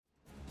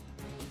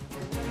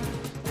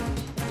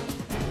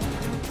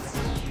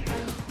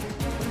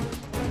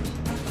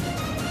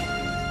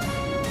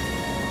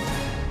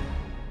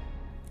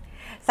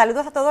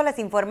Saludos a todos, les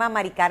informa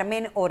Mari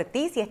Carmen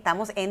Ortiz y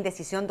estamos en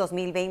Decisión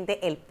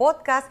 2020, el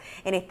podcast.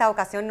 En esta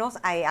ocasión nos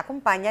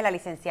acompaña la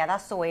licenciada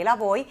Zoela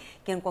Boy,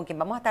 con quien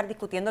vamos a estar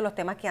discutiendo los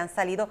temas que han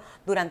salido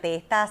durante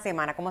esta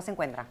semana. ¿Cómo se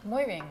encuentra?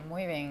 Muy bien,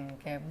 muy bien.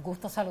 Qué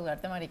gusto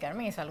saludarte, Mari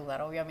Carmen, y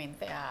saludar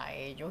obviamente a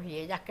ellos y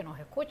ellas que nos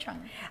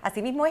escuchan.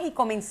 Así mismo es, y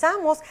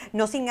comenzamos,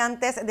 no sin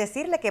antes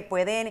decirle que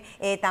pueden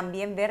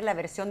también ver la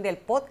versión del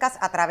podcast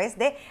a través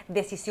de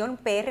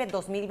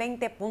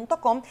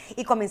decisionpr2020.com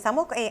y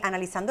comenzamos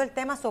analizando el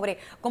tema sobre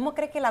cómo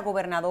cree que la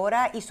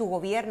gobernadora y su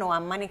gobierno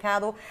han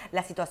manejado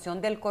la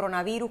situación del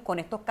coronavirus con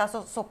estos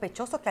casos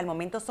sospechosos que al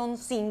momento son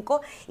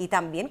 5 y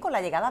también con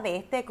la llegada de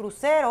este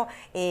crucero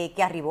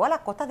que arribó a las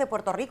costas de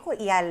Puerto Rico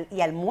y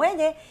al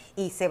muelle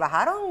y se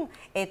bajaron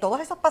todos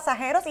esos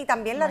pasajeros y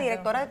también la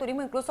directora de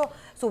turismo incluso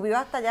subió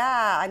hasta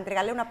allá a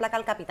entregarle una placa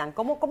al capitán.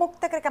 ¿Cómo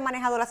usted cree que ha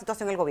manejado la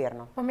situación el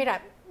gobierno? Pues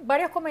mira,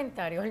 varios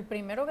comentarios. El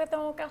primero que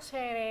tengo que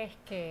hacer es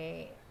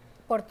que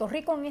Puerto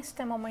Rico en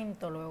este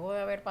momento, luego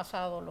de haber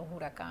pasado los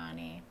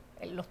huracanes,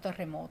 los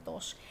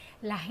terremotos,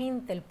 la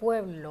gente, el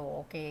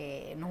pueblo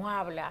que nos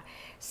habla,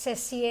 se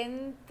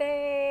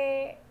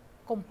siente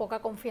con poca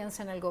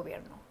confianza en el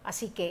gobierno.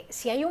 Así que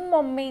si hay un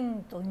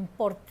momento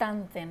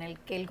importante en el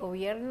que el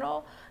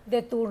gobierno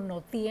de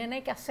turno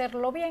tiene que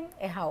hacerlo bien,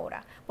 es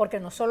ahora. Porque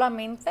no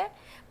solamente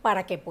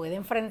para que pueda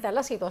enfrentar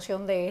la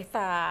situación de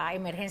esta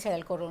emergencia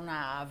del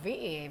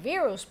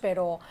coronavirus,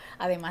 pero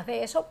además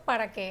de eso,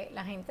 para que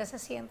la gente se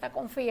sienta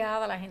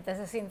confiada, la gente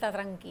se sienta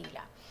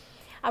tranquila.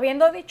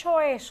 Habiendo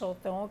dicho eso,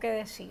 tengo que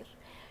decir,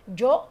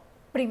 yo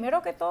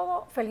primero que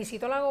todo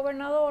felicito a la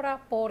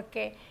gobernadora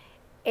porque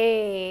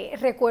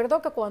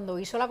recuerdo que cuando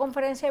hizo la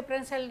conferencia de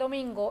prensa el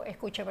domingo,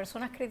 escuché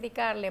personas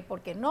criticarle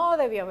porque no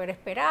debió haber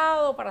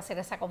esperado para hacer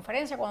esa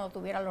conferencia cuando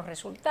tuviera los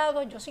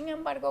resultados. Yo, sin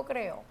embargo,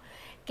 creo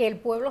que el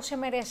pueblo se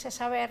merece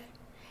saber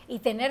y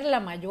tener la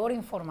mayor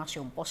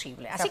información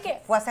posible. Así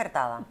que fue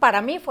acertada.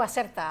 Para mí fue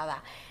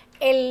acertada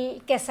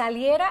el que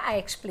saliera a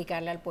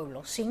explicarle al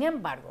pueblo. Sin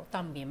embargo,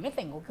 también me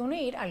tengo que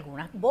unir a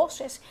algunas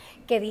voces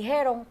que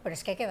dijeron, pero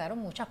es que quedaron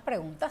muchas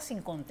preguntas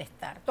sin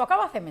contestar. Tú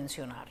acabas de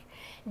mencionar,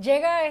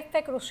 llega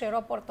este crucero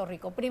a Puerto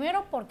Rico.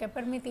 Primero, ¿por qué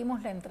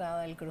permitimos la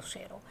entrada del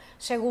crucero?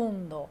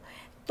 Segundo,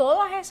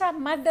 todas esas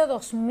más de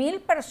 2,000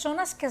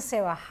 personas que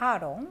se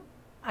bajaron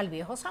al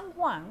Viejo San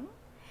Juan,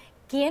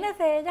 ¿quiénes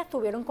de ellas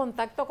tuvieron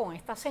contacto con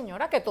esta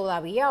señora que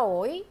todavía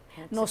hoy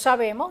no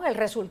sabemos el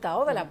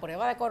resultado de la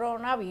prueba de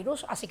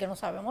coronavirus, así que no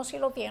sabemos si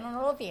lo tiene o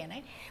no lo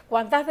tiene?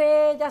 ¿Cuántas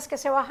de ellas que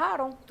se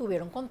bajaron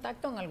tuvieron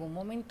contacto en algún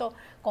momento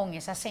con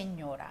esa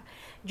señora?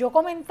 Yo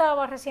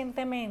comentaba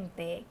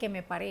recientemente que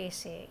me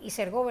parece, y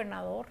ser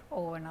gobernador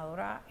o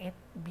gobernadora es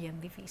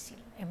bien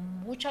difícil, es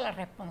mucha la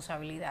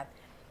responsabilidad,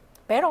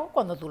 pero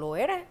cuando tú lo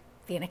eres,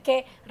 tienes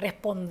que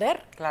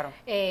responder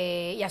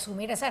y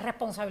asumir esas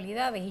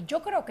responsabilidades. Y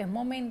yo creo que es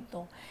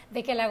momento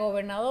de que la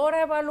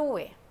gobernadora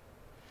evalúe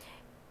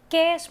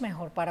qué es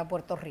mejor para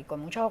Puerto Rico.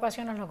 En muchas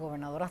ocasiones los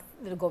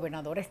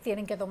gobernadores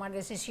tienen que tomar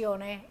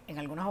decisiones, en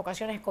algunas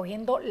ocasiones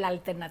escogiendo la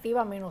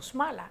alternativa menos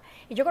mala.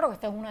 Y yo creo que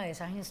esta es una de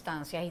esas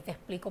instancias, y te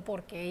explico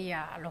por qué, y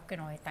a los que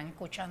nos están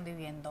escuchando y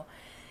viendo.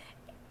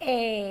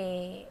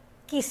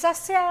 Quizás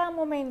sea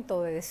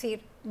momento de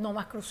decir no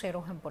más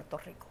cruceros en Puerto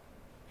Rico.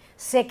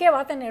 Sé que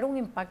va a tener un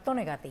impacto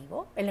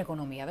negativo en la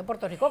economía de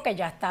Puerto Rico, que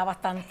ya está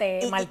bastante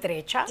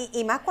maltrecha.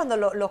 Y más cuando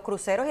los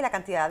cruceros y la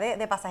cantidad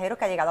de pasajeros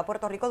que ha llegado a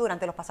Puerto Rico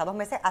durante los pasados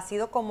meses ha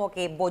sido como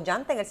que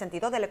bollante en el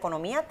sentido de la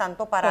economía,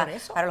 tanto para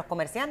los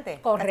comerciantes.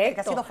 Correcto. Que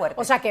ha sido fuerte.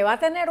 O sea, que va a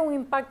tener un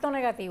impacto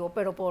negativo,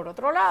 pero por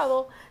otro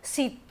lado,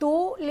 si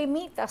tú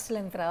limitas la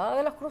entrada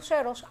de los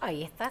cruceros,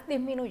 ahí estás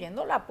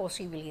disminuyendo la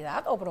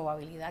posibilidad o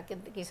probabilidad, que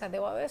quizás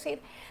debo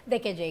decir,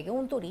 de que llegue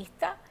un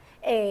turista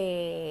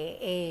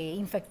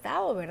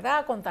infectado,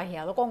 ¿verdad?,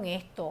 contagiado con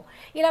esto.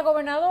 Y la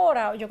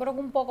gobernadora, yo creo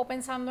que un poco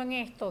pensando en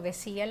esto,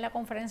 decía en la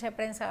conferencia de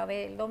prensa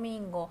del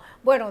domingo,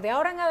 bueno, de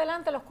ahora en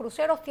adelante los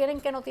cruceros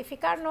tienen que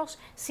notificarnos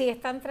si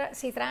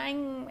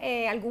traen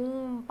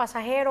algún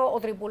pasajero o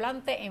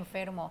tripulante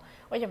enfermo.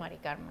 Oye, Mari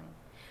Carmen,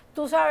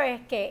 tú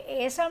sabes que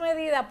esa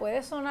medida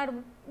puede sonar,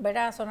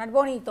 ¿verdad?, sonar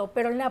bonito,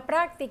 pero en la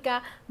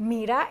práctica,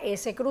 mira,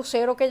 ese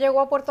crucero que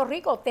llegó a Puerto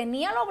Rico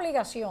tenía la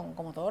obligación,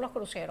 como todos los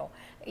cruceros,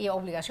 y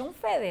obligación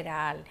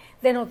federal,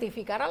 de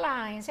notificar a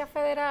las agencias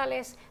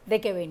federales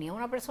de que venía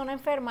una persona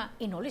enferma,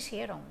 y no lo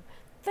hicieron.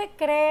 ¿Te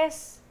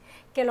crees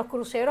que los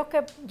cruceros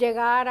que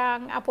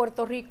llegaran a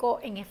Puerto Rico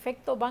en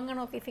efecto van a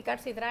notificar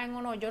si traen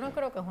o no? Yo no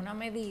creo que es una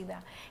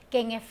medida que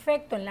en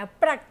efecto en la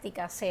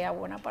práctica sea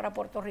buena para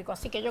Puerto Rico.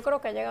 Así que yo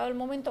creo que ha llegado el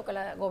momento que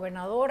la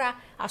gobernadora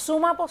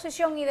asuma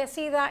posición y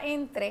decida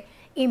entre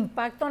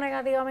impacto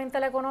negativamente a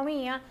la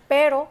economía,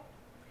 pero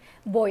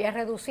voy a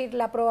reducir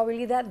la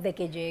probabilidad de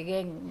que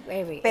lleguen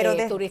turistas pero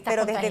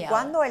contagiados. ¿Desde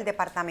cuándo el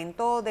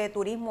Departamento de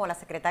Turismo, la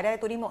Secretaria de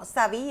Turismo,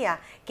 sabía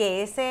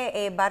que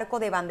ese barco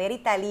de bandera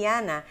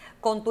italiana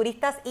con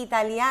turistas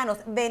italianos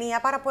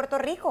venía para Puerto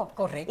Rico?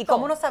 Correcto. ¿Y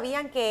cómo no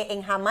sabían que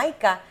en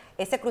Jamaica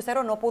ese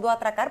crucero no pudo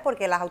atracar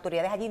porque las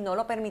autoridades allí no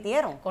lo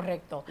permitieron.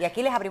 Correcto. Y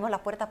aquí les abrimos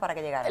las puertas para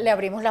que llegaran. Le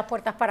abrimos las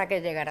puertas para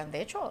que llegaran.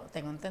 De hecho,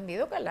 tengo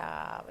entendido que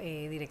la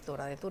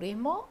directora de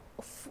turismo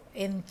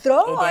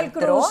entró al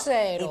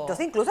crucero.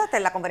 Entonces, incluso hasta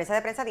en la conferencia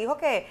de prensa dijo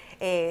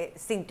que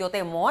sintió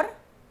temor,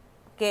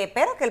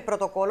 pero que el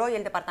protocolo y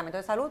el Departamento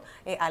de Salud,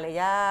 al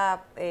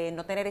ella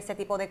no tener ese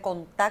tipo de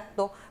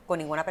contacto con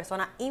ninguna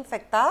persona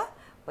infectada,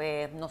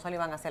 pues no se le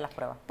iban a hacer las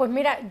pruebas. Pues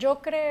mira, yo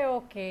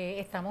creo que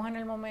estamos en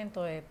el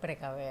momento de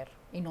precaver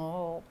y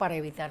no para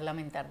evitar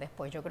lamentar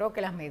después. Yo creo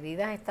que las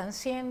medidas están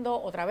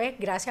siendo, otra vez,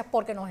 gracias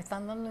porque nos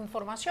están dando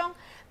información,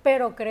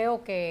 pero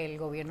creo que el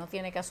gobierno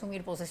tiene que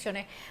asumir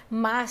posiciones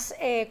más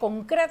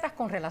concretas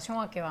con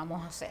relación a qué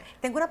vamos a hacer.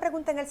 Tengo una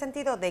pregunta en el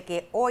sentido de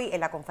que hoy en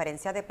la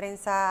conferencia de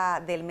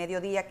prensa del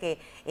mediodía que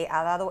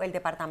ha dado el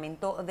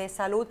Departamento de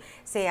Salud,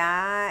 se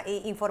ha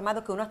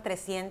informado que unas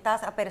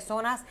 300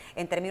 personas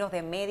en términos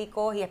de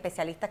médicos y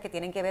especialistas que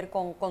tienen que ver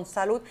con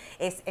salud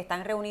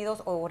están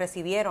reunidos o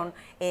recibieron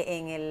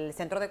en el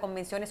Centro de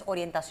Convenciones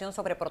orientación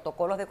sobre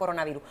protocolos de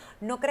coronavirus.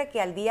 ¿No cree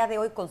que al día de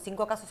hoy, con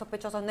 5 casos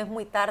sospechosos, no es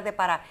muy tarde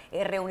para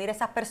reunir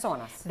esas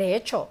personas? De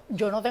hecho,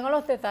 yo no tengo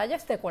los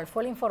detalles de cuál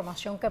fue la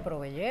información que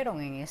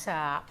proveyeron en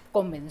esa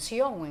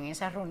convención o en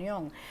esa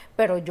reunión,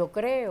 pero yo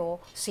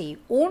creo,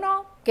 sí,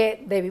 uno,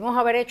 que debimos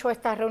haber hecho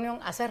esta reunión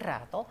hace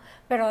rato,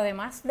 pero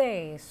además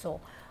de eso,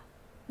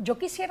 yo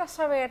quisiera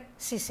saber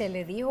si se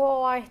le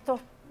dijo a estos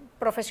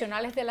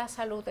profesionales de la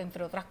salud,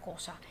 entre otras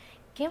cosas,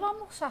 ¿qué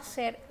vamos a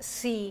hacer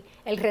si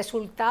el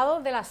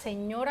resultado de la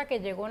señora que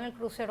llegó en el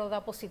crucero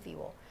da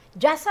positivo?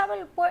 ¿Ya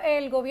sabe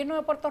el gobierno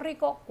de Puerto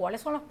Rico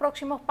cuáles son los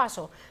próximos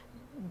pasos?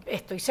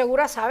 Estoy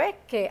segura, ¿sabes?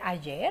 Que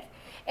ayer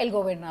el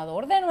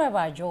gobernador de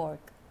Nueva York,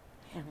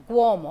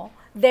 Cuomo,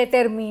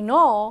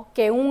 determinó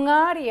que un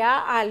área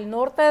al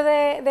norte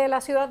de la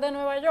ciudad de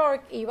Nueva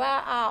York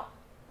iba a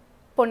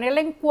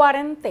ponerla en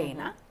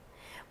cuarentena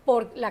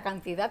por la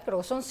cantidad, creo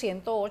que son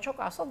 108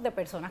 casos de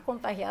personas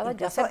contagiadas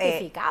ya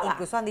certificadas.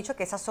 Incluso han dicho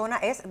que esa zona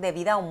es de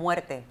vida o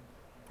muerte.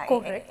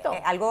 Correcto.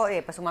 Algo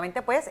pues,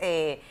 sumamente pues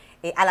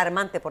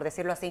alarmante, por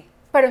decirlo así.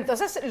 Pero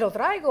entonces lo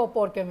traigo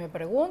porque me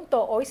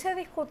pregunto, hoy se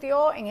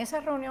discutió en esa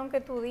reunión que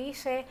tú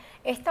dices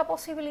esta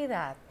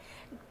posibilidad,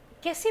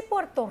 que si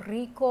Puerto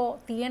Rico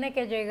tiene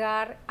que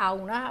llegar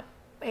a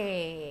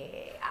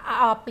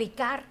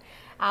aplicar,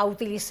 a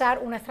utilizar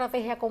una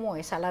estrategia como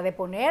esa, la de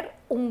poner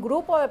un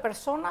grupo de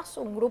personas,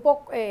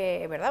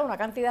 ¿verdad? Una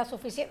cantidad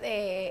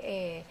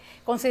suficiente,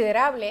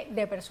 considerable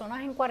de personas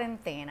en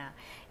cuarentena.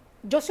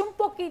 Yo sé un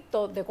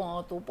poquito de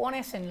cuando tú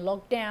pones en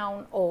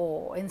lockdown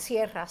o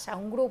encierras a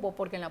un grupo,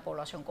 porque en la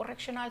población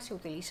correccional se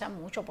utiliza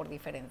mucho por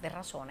diferentes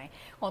razones.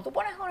 Cuando tú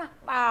pones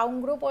a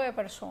un grupo de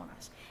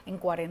personas en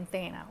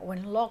cuarentena o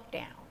en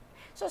lockdown,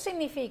 eso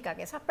significa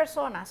que esas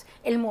personas,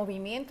 el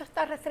movimiento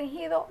está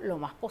restringido lo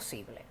más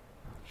posible.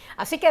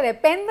 Así que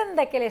dependen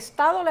de que el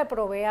Estado le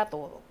provea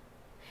todo.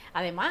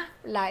 Además,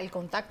 el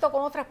contacto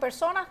con otras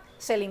personas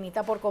se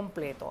limita por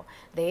completo.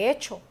 De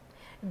hecho,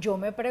 yo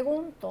me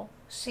pregunto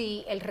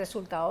si el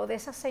resultado de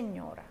esa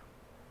señora,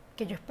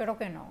 que yo espero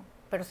que no,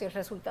 pero si el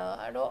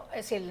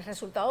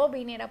resultado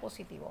viniera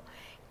positivo,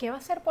 ¿qué va a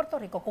hacer Puerto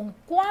Rico? ¿Con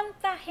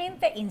cuánta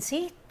gente,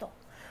 insisto,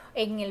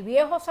 en el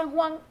viejo San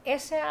Juan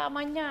esa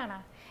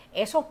mañana?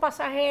 Esos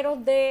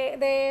pasajeros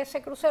de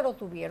ese crucero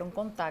tuvieron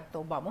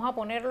contacto. Vamos a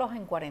ponerlos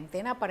en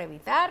cuarentena para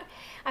evitar.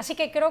 Así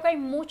que creo que hay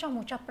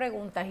muchas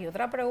preguntas. Y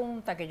otra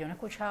pregunta que yo no he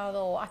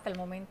escuchado hasta el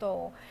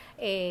momento,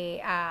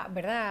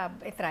 ¿verdad?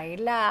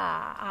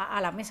 Traerla a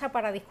la mesa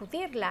para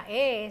discutirla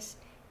es,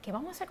 ¿qué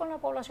vamos a hacer con la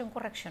población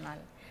correccional?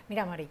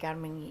 Mira, Mari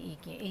Carmen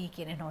y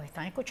quienes nos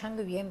están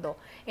escuchando y viendo,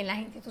 en las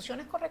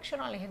instituciones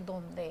correccionales en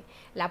donde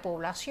la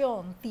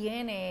población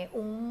tiene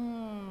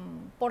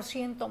un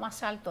 %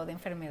 más alto de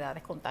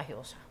enfermedades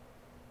contagiosas,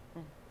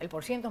 el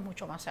 % es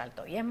mucho más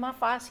alto y es más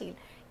fácil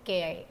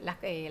que las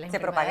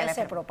enfermedades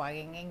se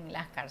propaguen en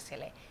las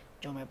cárceles.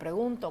 Yo me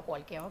pregunto,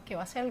 ¿qué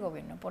va a hacer el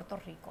gobierno de Puerto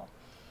Rico?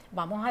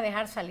 ¿Vamos a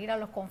dejar salir a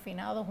los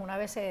confinados una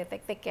vez se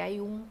detecte que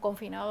hay un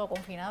confinado o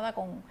confinada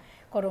con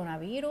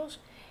coronavirus?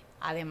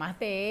 Además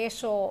de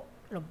eso,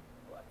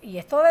 y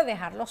esto de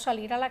dejarlos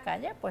salir a la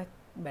calle, pues,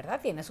 ¿verdad?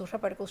 Tiene sus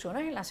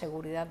repercusiones en la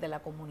seguridad de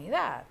la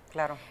comunidad.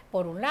 Claro.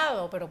 Por un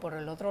lado, pero por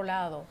el otro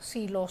lado,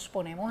 si los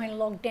ponemos en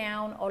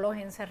lockdown o los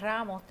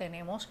encerramos,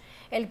 tenemos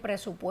el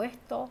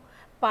presupuesto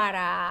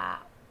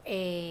para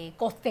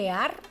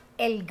costear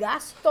el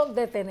gasto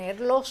de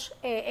tenerlos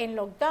en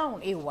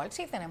lockdown. Igual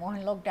si tenemos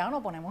en lockdown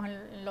o ponemos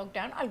en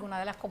lockdown alguna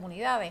de las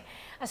comunidades.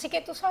 Así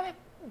que tú sabes,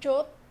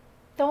 yo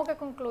tengo que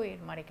concluir,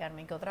 Mari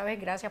Carmen, que otra vez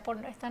gracias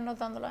por estarnos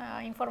dando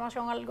la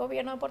información al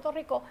gobierno de Puerto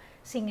Rico.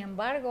 Sin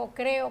embargo,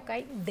 creo que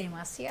hay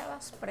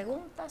demasiadas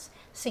preguntas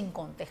sin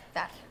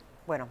contestar.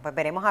 Bueno, pues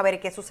veremos a ver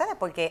qué sucede,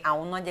 porque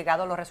aún no han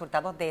llegado los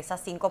resultados de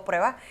esas 5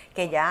 pruebas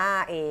que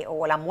ya,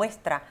 o la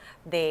muestra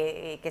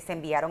que se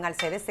enviaron al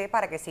CDC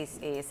para que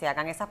se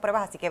hagan esas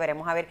pruebas, así que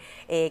veremos a ver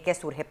qué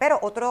surge. Pero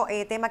otro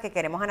tema que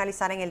queremos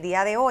analizar en el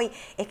día de hoy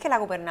es que la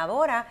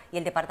gobernadora y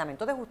el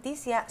Departamento de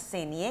Justicia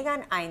se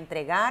niegan a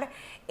entregar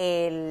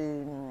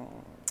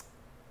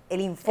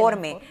el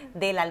informe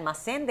del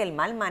almacén, del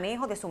mal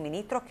manejo de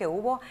suministros que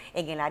hubo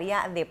en el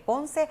área de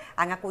Ponce.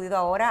 Han acudido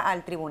ahora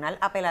al tribunal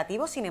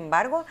apelativo. Sin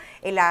embargo,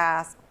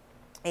 las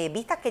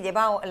vistas que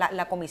lleva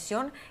la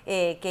comisión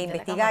que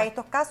investiga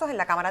estos casos en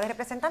la Cámara de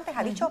Representantes,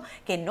 ha dicho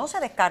que no se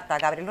descarta,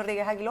 Gabriel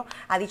Rodríguez Aguiló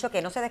ha dicho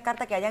que no se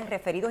descarta que hayan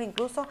referidos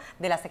incluso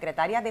de la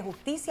Secretaria de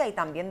Justicia y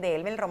también de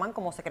Elmer Román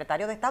como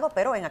secretario de Estado,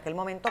 pero en aquel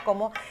momento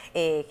como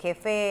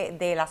jefe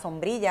de la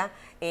sombrilla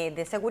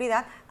de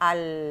seguridad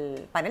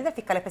al panel del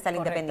fiscal especial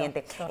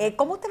independiente.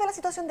 ¿Cómo usted ve la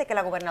situación de que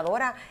la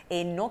gobernadora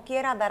no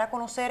quiera dar a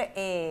conocer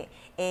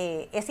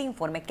ese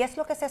informe? ¿Qué es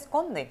lo que se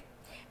esconde?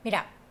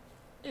 Mira,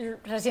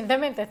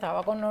 recientemente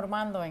estaba con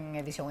Normando en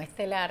Edición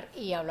Estelar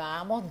y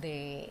hablábamos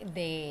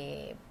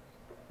de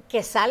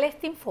que sale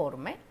este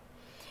informe,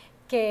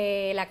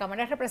 que la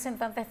Cámara de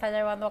Representantes está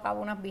llevando a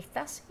cabo unas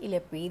vistas y le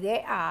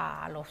pide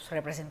a los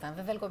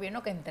representantes del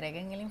gobierno que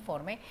entreguen el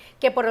informe,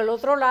 que por el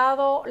otro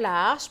lado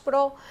la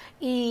ASPRO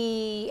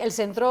y el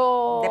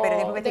Centro de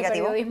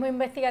Periodismo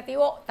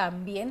Investigativo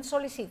también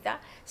solicita,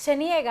 se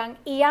niegan,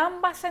 y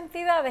ambas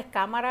entidades,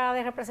 Cámara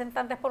de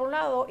Representantes por un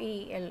lado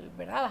y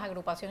las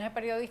agrupaciones de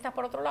periodistas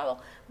por otro lado,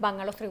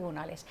 van a los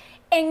tribunales.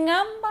 En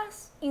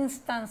ambas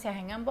instancias,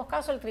 en ambos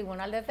casos, el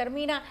tribunal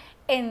determina,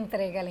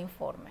 entrega el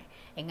informe.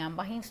 En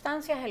ambas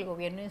instancias el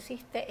gobierno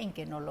insiste en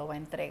que no lo va a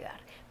entregar,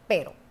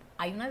 pero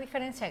hay una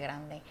diferencia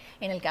grande.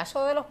 En el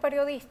caso de los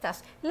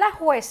periodistas, la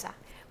jueza,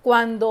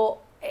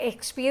 cuando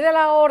expide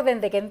la orden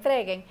de que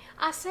entreguen,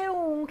 hace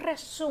un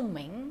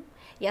resumen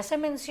y hace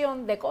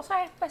mención de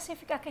cosas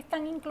específicas que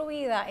están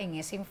incluidas en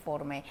ese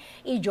informe.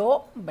 Y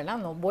yo, ¿verdad?,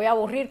 no voy a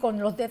aburrir con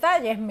los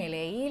detalles, me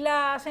leí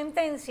la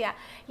sentencia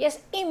y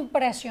es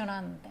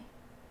impresionante.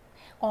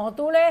 Cuando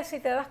tú lees y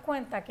te das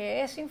cuenta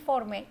que ese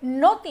informe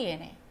no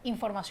tiene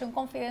información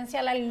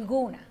confidencial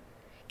alguna,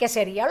 que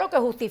sería lo que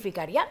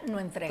justificaría no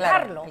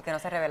entregarlo. Claro, el que no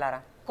se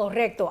revelara.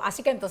 Correcto.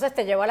 Así que entonces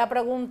te lleva a la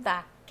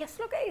pregunta, ¿qué es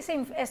lo que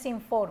dice ese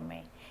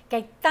informe? Que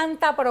hay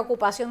tanta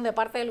preocupación de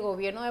parte del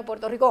gobierno de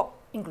Puerto Rico,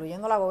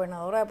 incluyendo la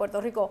gobernadora de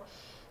Puerto Rico,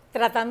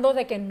 tratando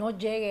de que no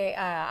llegue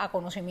a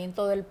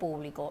conocimiento del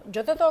público.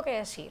 Yo te tengo que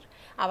decir,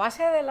 a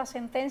base de la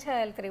sentencia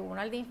del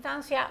Tribunal de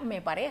Instancia,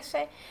 me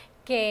parece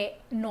que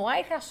no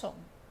hay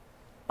razón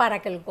para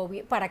que el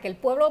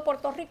pueblo de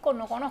Puerto Rico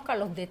no conozca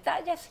los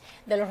detalles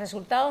de los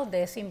resultados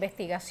de esa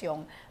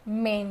investigación.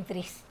 Me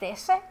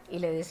entristece, y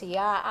le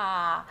decía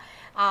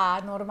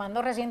a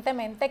Normando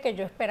recientemente que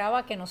yo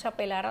esperaba que no se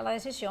apelara la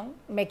decisión,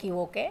 me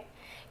equivoqué.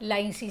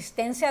 La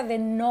insistencia de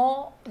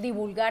no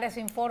divulgar ese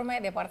informe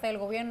de parte del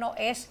gobierno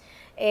es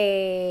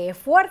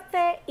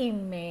fuerte y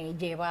me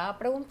lleva a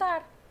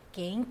preguntar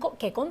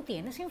 ¿qué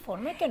contiene ese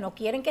informe que no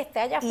quieren que esté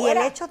allá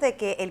afuera? Y el hecho de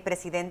que el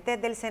presidente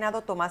del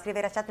Senado, Tomás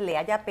Rivera Schatz, le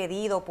haya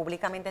pedido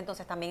públicamente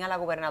entonces también a la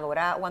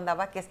gobernadora Wanda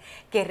Vázquez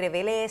que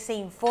revele ese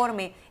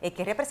informe,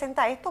 ¿qué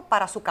representa esto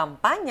para su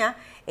campaña,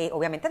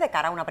 obviamente de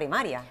cara a una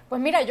primaria?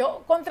 Pues mira,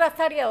 yo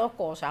contrastaría dos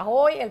cosas.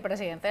 Hoy el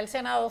presidente del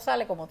Senado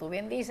sale, como tú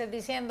bien dices,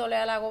 diciéndole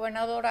a la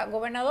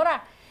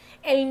gobernadora,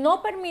 el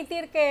no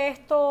permitir que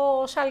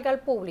esto salga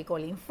al público,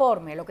 el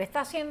informe, lo que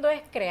está haciendo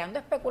es creando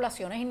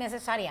especulaciones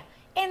innecesarias.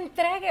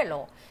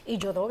 Entréguelo. Y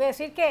yo tengo que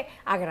decir que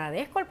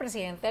agradezco al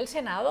presidente del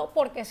Senado,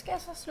 porque es que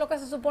eso es lo que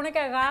se supone que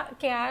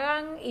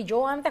hagan, y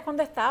yo antes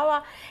cuando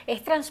estaba,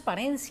 es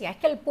transparencia, es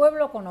que el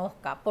pueblo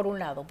conozca, por un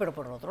lado, pero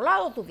por otro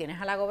lado tú tienes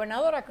a la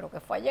gobernadora, creo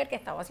que fue ayer, que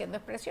estaba haciendo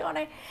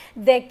expresiones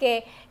de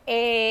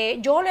que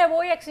yo le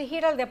voy a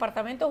exigir al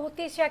Departamento de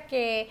Justicia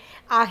que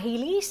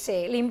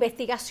agilice la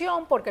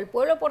investigación porque el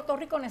pueblo de Puerto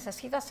Rico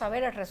necesita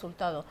saber el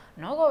resultado.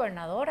 No,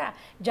 gobernadora,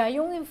 ya hay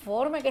un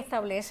informe que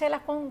establece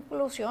las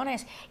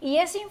conclusiones,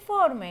 y ese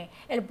informe,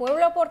 el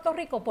pueblo de Puerto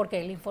Rico, porque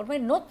el informe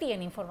no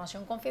tiene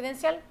información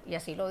confidencial, y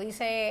así lo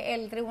dice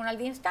el Tribunal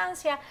de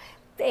Instancia,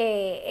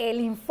 el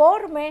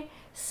informe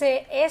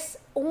es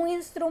un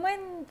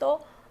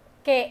instrumento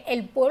que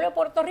el pueblo de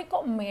Puerto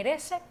Rico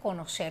merece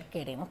conocer.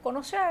 Queremos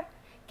conocer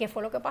qué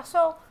fue lo que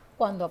pasó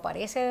cuando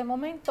aparece de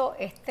momento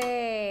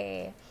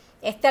este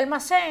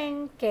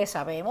almacén que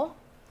sabemos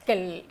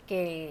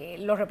que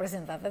los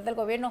representantes del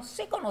gobierno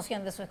sí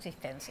conocían de su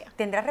existencia.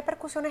 ¿Tendrá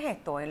repercusiones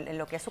esto en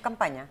lo que es su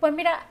campaña? Pues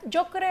mira,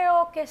 yo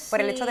creo que sí. Por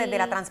el hecho de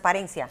la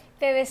transparencia.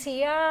 Te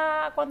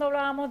decía cuando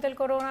hablábamos del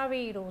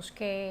coronavirus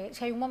que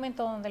si hay un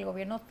momento donde el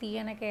gobierno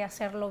tiene que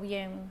hacerlo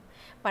bien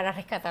para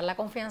rescatar la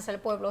confianza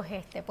del pueblo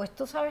es pues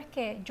tú sabes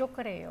que yo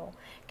creo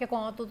que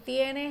cuando tú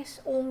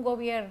tienes un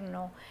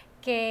gobierno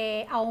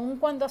que aun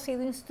cuando ha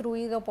sido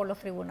instruido por los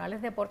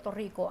tribunales de Puerto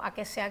Rico a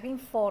que se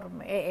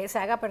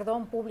haga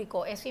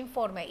público ese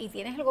informe, y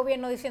tienes el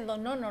gobierno diciendo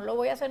no lo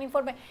voy a hacer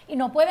informe, y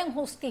no pueden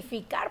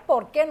justificar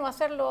por qué no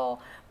hacerlo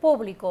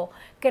público,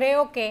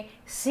 creo que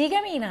sigue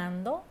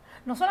minando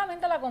no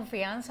solamente la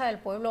confianza del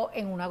pueblo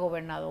en una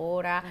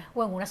gobernadora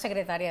o en una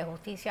secretaria de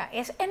justicia,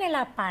 es en el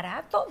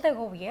aparato de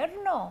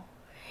gobierno.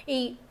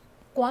 Y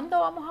 ¿Cuándo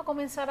vamos a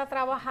comenzar a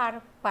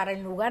trabajar para,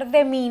 en lugar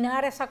de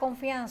minar esa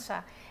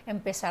confianza,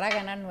 empezar a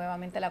ganar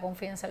nuevamente la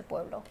confianza del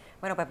pueblo?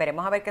 Bueno, pues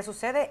veremos a ver qué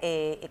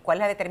sucede, cuál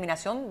es la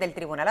determinación del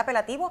Tribunal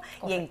Apelativo.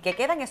 Correcto. Y en qué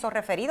quedan esos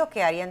referidos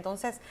que haría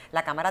entonces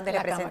la Cámara de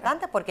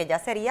Representantes, porque ya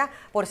sería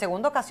por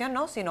segunda ocasión,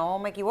 ¿no? Si no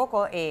me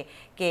equivoco,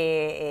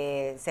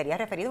 que sería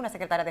referido una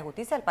secretaria de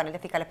Justicia al panel de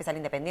fiscal especial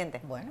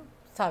independiente. Bueno,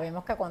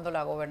 sabemos que cuando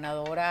la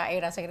gobernadora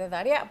era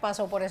secretaria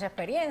pasó por esa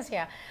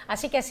experiencia.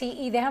 Así que sí,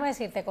 y déjame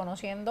decirte,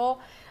 conociendo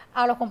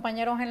a los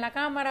compañeros en la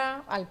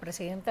Cámara, al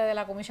presidente de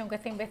la comisión que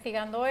está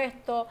investigando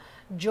esto,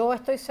 yo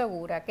estoy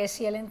segura que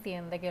si él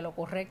entiende que lo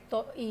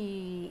correcto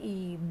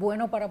y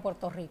bueno para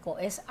Puerto Rico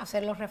es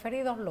hacer los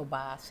referidos, lo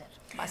va a hacer.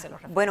 Va a hacer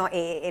los referidos. Bueno,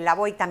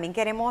 Lavo, también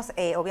queremos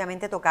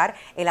obviamente tocar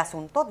el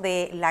asunto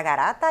de la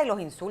garata y los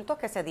insultos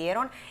que se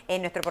dieron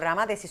en nuestro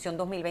programa Decisión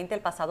 2020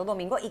 el pasado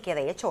domingo, y que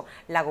de hecho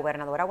la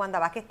gobernadora Wanda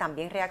Vázquez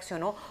también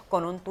reaccionó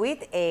con un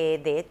tuit.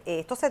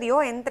 Esto se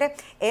dio entre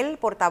el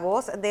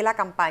portavoz de la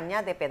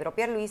campaña de Pedro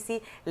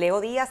Pierluisi,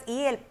 Leo Díaz,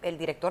 y el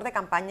director de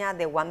campaña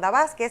de Wanda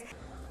Vázquez.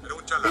 Pero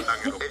un charlatán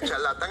el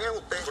charlatán es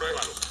usted.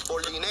 Pruébalo.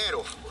 Por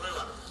dinero.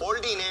 Pruébalo. Por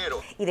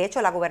dinero. Y de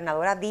hecho la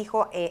gobernadora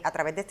dijo a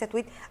través de este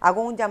tuit: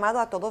 hago un llamado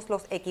a todos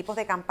los equipos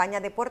de campaña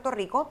de Puerto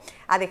Rico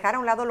a dejar a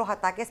un lado los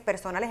ataques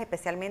personales,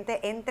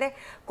 especialmente entre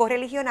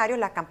correligionarios.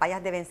 Las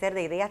campañas deben ser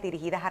de ideas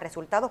dirigidas a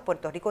resultados.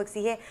 Puerto Rico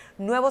exige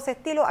nuevos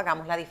estilos,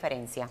 hagamos la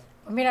diferencia.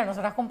 Mira,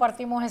 nosotras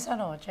compartimos esa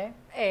noche.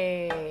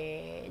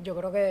 Yo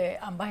creo que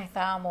ambas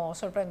estábamos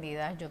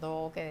sorprendidas. Yo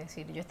tengo que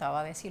decir, yo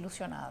estaba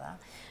desilusionada.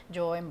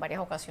 Yo en varias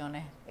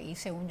ocasiones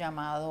hice un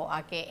llamado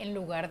a que en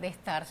lugar de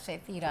estarse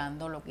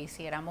tirando lo que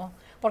hiciéramos,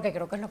 porque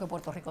creo que es lo que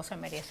Puerto Rico se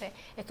merece,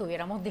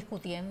 estuviéramos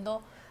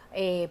discutiendo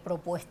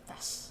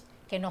propuestas,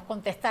 que nos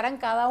contestaran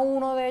cada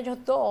uno de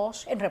ellos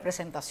dos en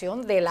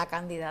representación de la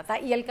candidata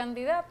y el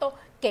candidato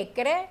que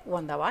cree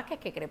Wanda Vázquez,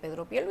 que cree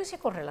Pedro Pierluisi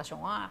con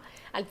relación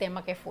al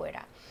tema que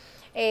fuera.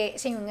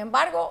 Sin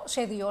embargo,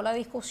 se dio la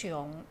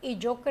discusión y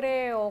yo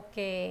creo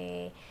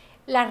que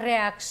las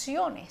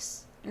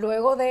reacciones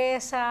luego de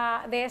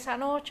esa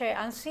noche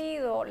han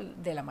sido,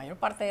 de la mayor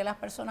parte de las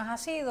personas ha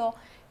sido,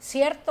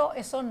 cierto,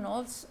 eso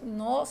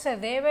no se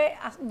debe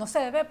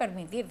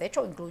permitir. De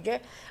hecho,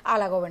 incluye a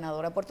la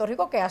gobernadora de Puerto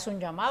Rico, que hace un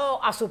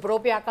llamado a su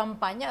propia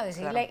campaña a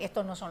decirle, claro,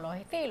 estos no son los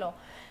estilos.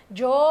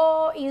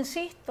 Yo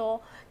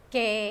insisto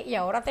que, y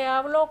ahora te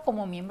hablo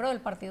como miembro del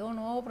Partido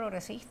Nuevo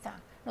Progresista,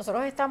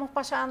 nosotros estamos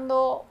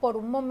pasando por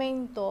un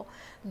momento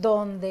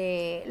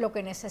donde lo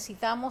que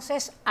necesitamos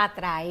es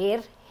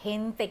atraer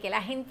gente, que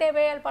la gente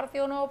vea al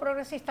Partido Nuevo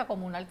Progresista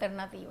como una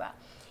alternativa.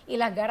 Y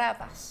las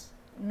garatas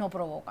no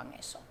provocan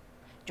eso.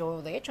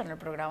 Yo, de hecho, en el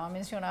programa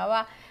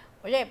mencionaba,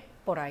 oye,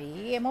 por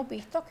ahí hemos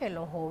visto que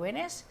los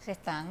jóvenes se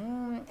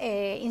están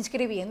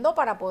inscribiendo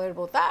para poder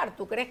votar.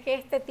 ¿Tú crees que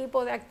este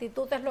tipo de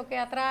actitud es lo que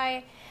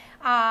atrae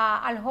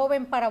al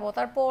joven para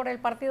votar por el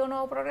Partido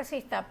Nuevo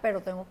Progresista?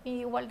 Pero tengo que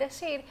igual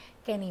decir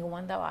que ni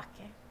Wanda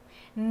Vázquez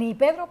ni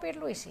Pedro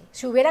Pierluisi,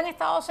 si hubieran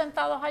estado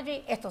sentados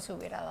allí, esto se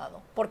hubiera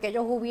dado, porque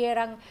ellos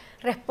hubieran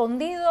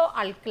respondido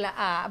a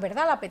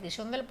la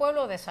petición del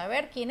pueblo de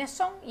saber quiénes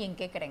son y en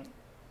qué creen.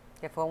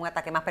 Que fue un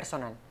ataque más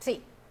personal.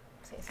 Sí.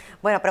 Sí, sí.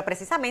 Bueno, pero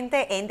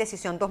precisamente en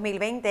Decisión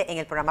 2020, en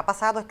el programa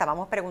pasado,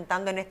 estábamos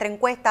preguntando en nuestra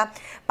encuesta,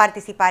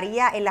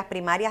 ¿participaría en las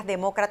primarias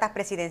demócratas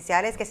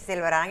presidenciales que se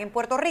celebrarán en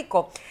Puerto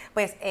Rico?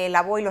 Pues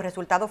los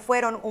resultados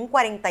fueron: un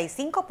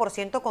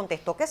 45%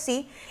 contestó que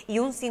sí y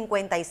un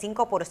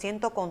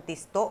 55%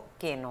 contestó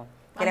que no.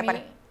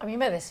 A mí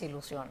me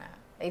desilusiona.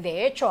 Y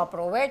de hecho,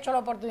 aprovecho la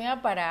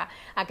oportunidad para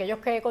aquellos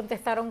que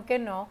contestaron que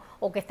no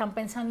o que están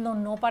pensando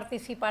no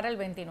participar el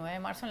 29 de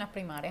marzo en las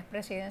primarias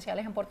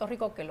presidenciales en Puerto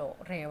Rico, que lo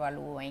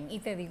reevalúen. Y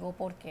te digo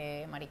por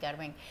qué, Mari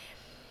Carmen.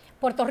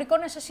 Puerto Rico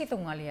necesita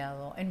un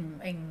aliado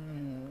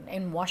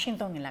en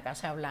Washington, en la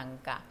Casa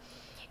Blanca.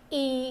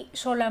 Y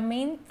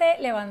solamente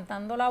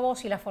levantando la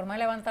voz, y la forma de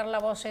levantar la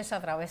voz es a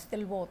través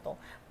del voto,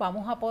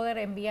 vamos a poder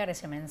enviar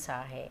ese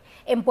mensaje.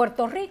 En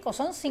Puerto Rico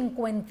son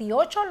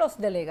 58 los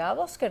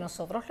delegados que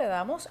nosotros le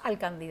damos al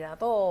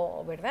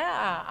candidato, ¿verdad?,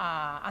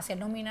 a ser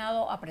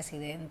nominado a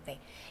presidente.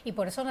 Y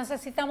por eso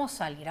necesitamos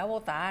salir a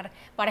votar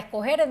para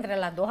escoger entre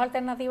las dos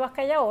alternativas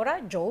que hay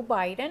ahora, Joe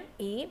Biden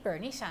y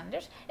Bernie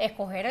Sanders,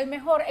 escoger el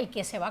mejor, el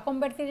que se va a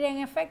convertir en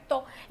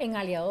efecto en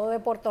aliado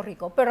de Puerto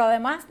Rico. Pero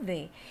además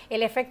de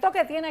el efecto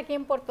que tiene aquí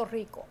en Puerto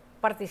Rico,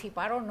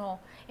 participar o no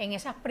en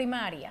esas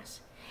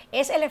primarias,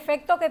 es el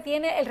efecto que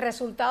tiene el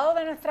resultado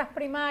de nuestras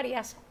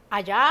primarias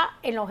allá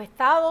en los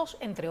estados,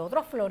 entre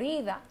otros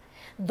Florida,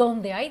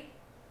 donde hay,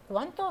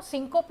 ¿cuántos?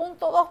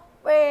 5.2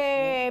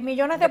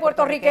 millones de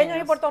puertorriqueños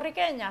y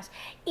puertorriqueñas.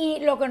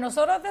 Y lo que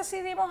nosotros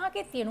decidimos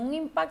aquí tiene un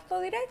impacto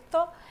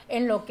directo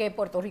en lo que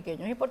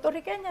puertorriqueños y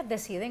puertorriqueñas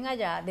deciden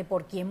allá de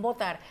por quién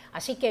votar.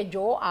 Así que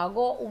yo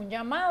hago un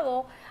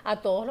llamado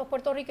a todos los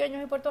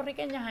puertorriqueños y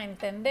puertorriqueñas a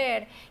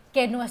entender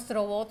que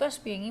nuestro voto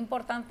es bien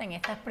importante en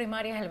estas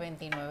primarias el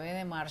 29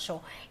 de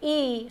marzo.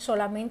 Y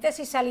solamente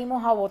si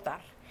salimos a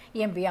votar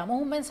y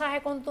enviamos un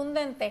mensaje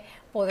contundente,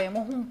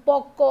 podemos un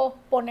poco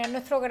poner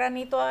nuestro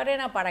granito de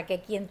arena para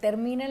que quien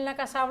termine en la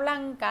Casa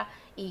Blanca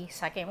y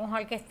saquemos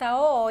al que está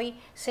hoy,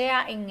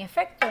 sea en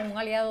efecto un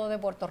aliado de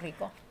Puerto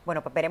Rico.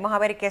 Bueno, pues veremos a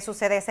ver qué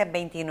sucede ese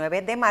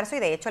 29 de marzo y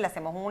de hecho le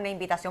hacemos una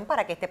invitación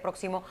para que este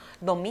próximo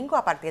domingo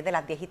a partir de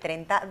las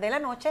 10:30 de la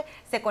noche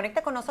se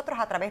conecte con nosotros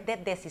a través de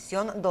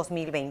Decisión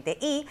 2020.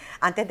 Y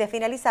antes de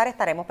finalizar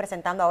estaremos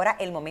presentando ahora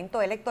el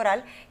momento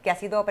electoral que ha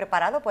sido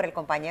preparado por el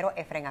compañero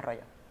Efren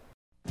Arroyo.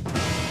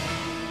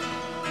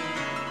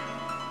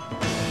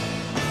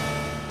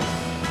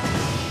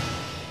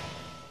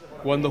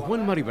 Cuando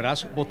Juan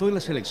Maribraz votó en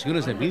las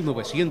elecciones de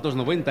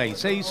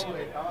 1996,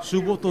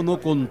 su voto no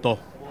contó.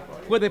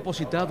 Fue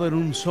depositado en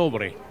un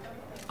sobre.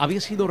 Había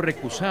sido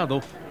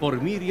recusado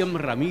por Miriam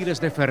Ramírez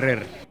de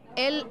Ferrer.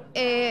 Él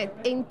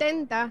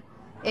intenta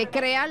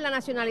crear la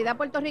nacionalidad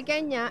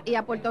puertorriqueña y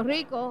a Puerto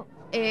Rico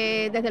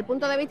desde el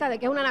punto de vista de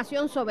que es una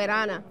nación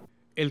soberana.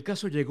 El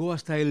caso llegó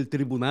hasta el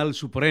Tribunal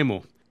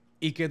Supremo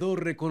y quedó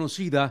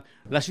reconocida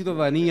la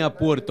ciudadanía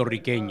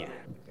puertorriqueña.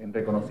 En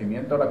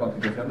reconocimiento a la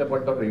Constitución de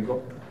Puerto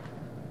Rico,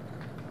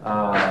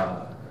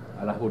 a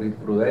la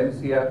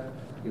jurisprudencia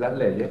y las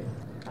leyes,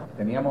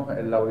 teníamos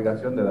la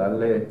obligación de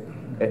darle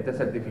este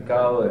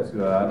certificado de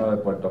ciudadano de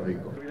Puerto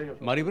Rico.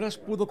 Maribraz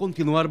pudo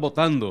continuar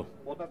votando,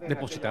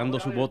 depositando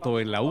su voto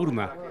en la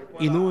urna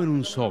y no en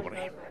un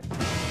sobre.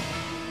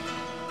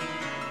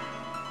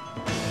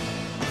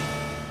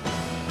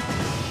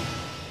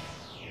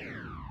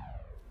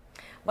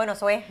 Bueno,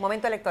 eso es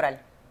momento electoral.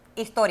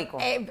 Histórico.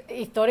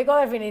 Histórico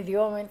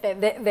definitivamente.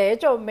 De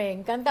hecho, me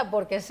encanta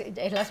porque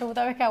es la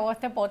segunda vez que hago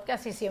este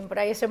podcast y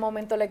siempre hay ese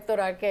momento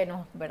electoral que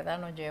nos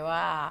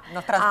lleva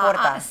nos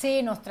transporta.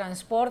 Sí, nos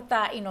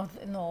transporta y nos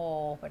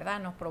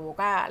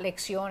provoca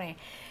lecciones.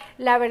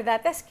 La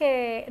verdad es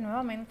que,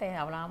 nuevamente,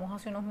 hablábamos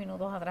hace unos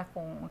minutos atrás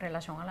con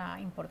relación a la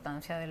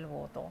importancia del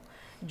voto.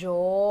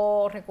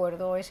 Yo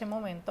recuerdo ese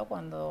momento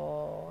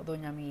cuando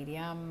doña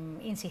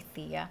Miriam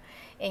insistía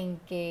en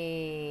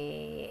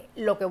que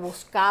lo que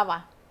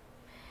buscaba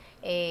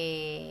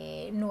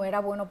no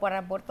era bueno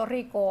para Puerto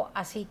Rico,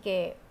 así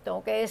que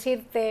tengo que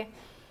decirte,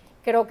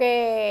 creo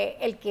que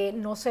el que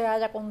no se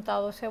haya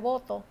contado ese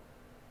voto,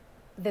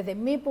 desde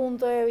mi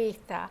punto de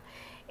vista,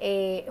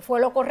 fue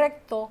lo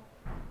correcto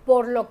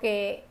por lo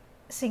que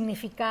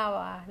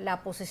significaba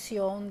la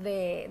posición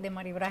de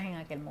Maribraz en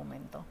aquel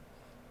momento.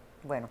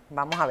 Bueno,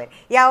 vamos a ver.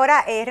 Y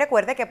ahora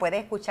recuerde que puede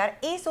escuchar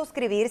y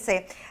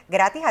suscribirse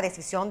gratis a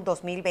Decisión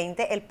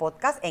 2020, el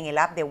podcast en el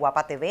app de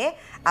Guapa TV,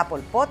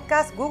 Apple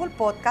Podcast, Google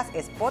Podcast,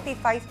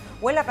 Spotify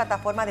o en la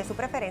plataforma de su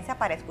preferencia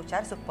para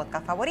escuchar sus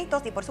podcasts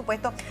favoritos. Y por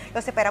supuesto,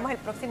 los esperamos el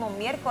próximo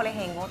miércoles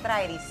en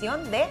otra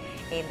edición de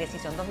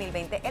Decisión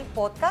 2020, el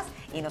podcast.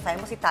 Y no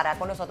sabemos si estará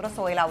con nosotros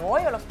Zoela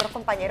Boy o los otros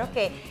compañeros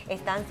que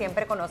están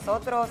siempre con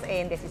nosotros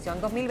en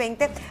Decisión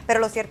 2020. Pero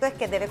lo cierto es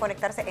que debe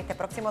conectarse este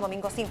próximo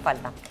domingo sin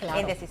falta. Claro.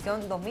 En Decisión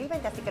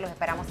 2020, así que los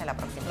esperamos en la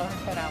próxima. Los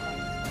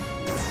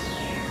esperamos.